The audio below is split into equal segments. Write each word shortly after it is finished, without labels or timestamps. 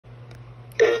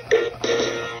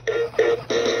It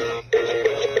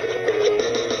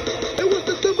was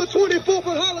December 24th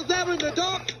on Hollis Avenue in the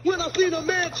dark when I seen a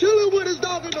man chilling with his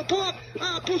dog in the park.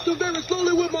 I approached him very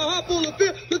slowly with my heart full of fear.